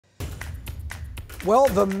Well,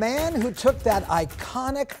 the man who took that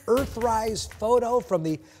iconic Earthrise photo from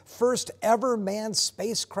the first ever manned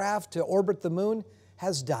spacecraft to orbit the moon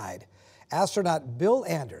has died. Astronaut Bill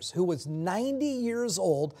Anders, who was 90 years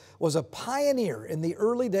old, was a pioneer in the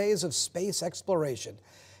early days of space exploration.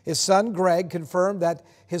 His son, Greg, confirmed that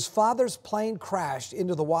his father's plane crashed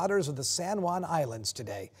into the waters of the San Juan Islands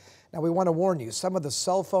today. Now, we want to warn you, some of the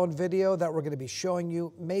cell phone video that we're going to be showing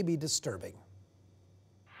you may be disturbing.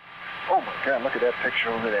 Oh my God, look at that picture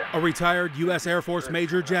over there. A retired U.S. Air Force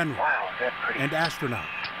Major General Wow, that's pretty. and astronaut.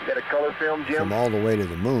 You got a color film, Jim? From all the way to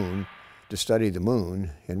the moon to study the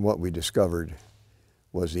moon, and what we discovered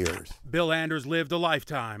was the Earth. Bill Anders lived a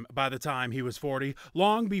lifetime by the time he was 40,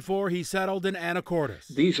 long before he settled in Anacortes.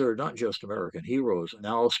 These are not just American heroes.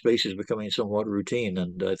 Now space is becoming somewhat routine,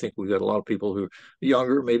 and I think we've got a lot of people who are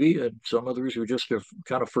younger, maybe, and some others who just have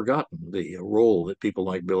kind of forgotten the role that people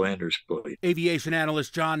like Bill Anders played. Aviation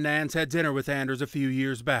analyst John Nance had dinner with Anders a few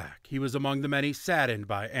years back. He was among the many saddened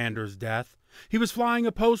by Anders' death. He was flying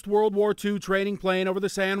a post-World War II training plane over the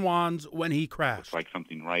San Juans when he crashed. It's like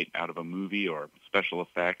something right out of a movie or special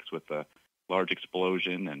effects with a large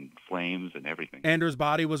explosion and flames and everything. Anders'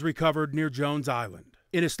 body was recovered near Jones Island.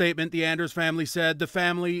 In a statement, the Anders family said the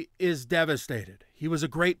family is devastated. He was a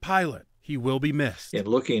great pilot. He will be missed. In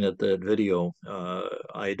looking at that video,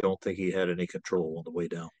 I don't think he had any control on the way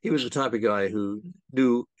down. He was the type of guy who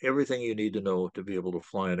knew everything you need to know to be able to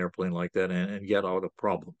fly an airplane like that and get out of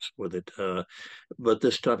problems with it. But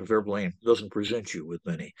this type of airplane doesn't present you with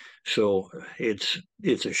many. So it's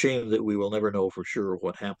a shame that we will never know for sure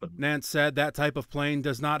what happened. Nance said that type of plane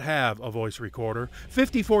does not have a voice recorder.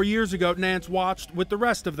 54 years ago, Nance watched with the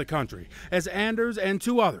rest of the country as Anders and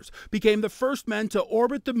two others became the first men to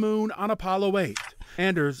orbit the moon on Apollo 8.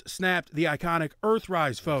 Anders snapped the iconic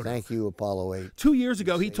Earthrise photo. Thank you, Apollo 8. 2 years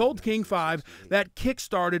ago, he told King 5 that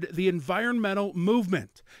kick-started the environmental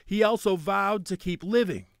movement. He also vowed to keep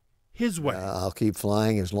living his way. I'll keep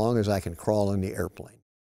flying as long as I can crawl in the airplane.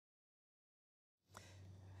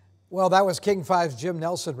 Well, that was King 5's Jim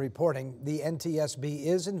Nelson reporting. The NTSB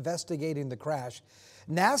is investigating the crash.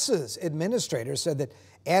 NASA's administrator said that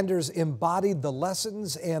Anders embodied the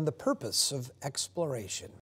lessons and the purpose of exploration.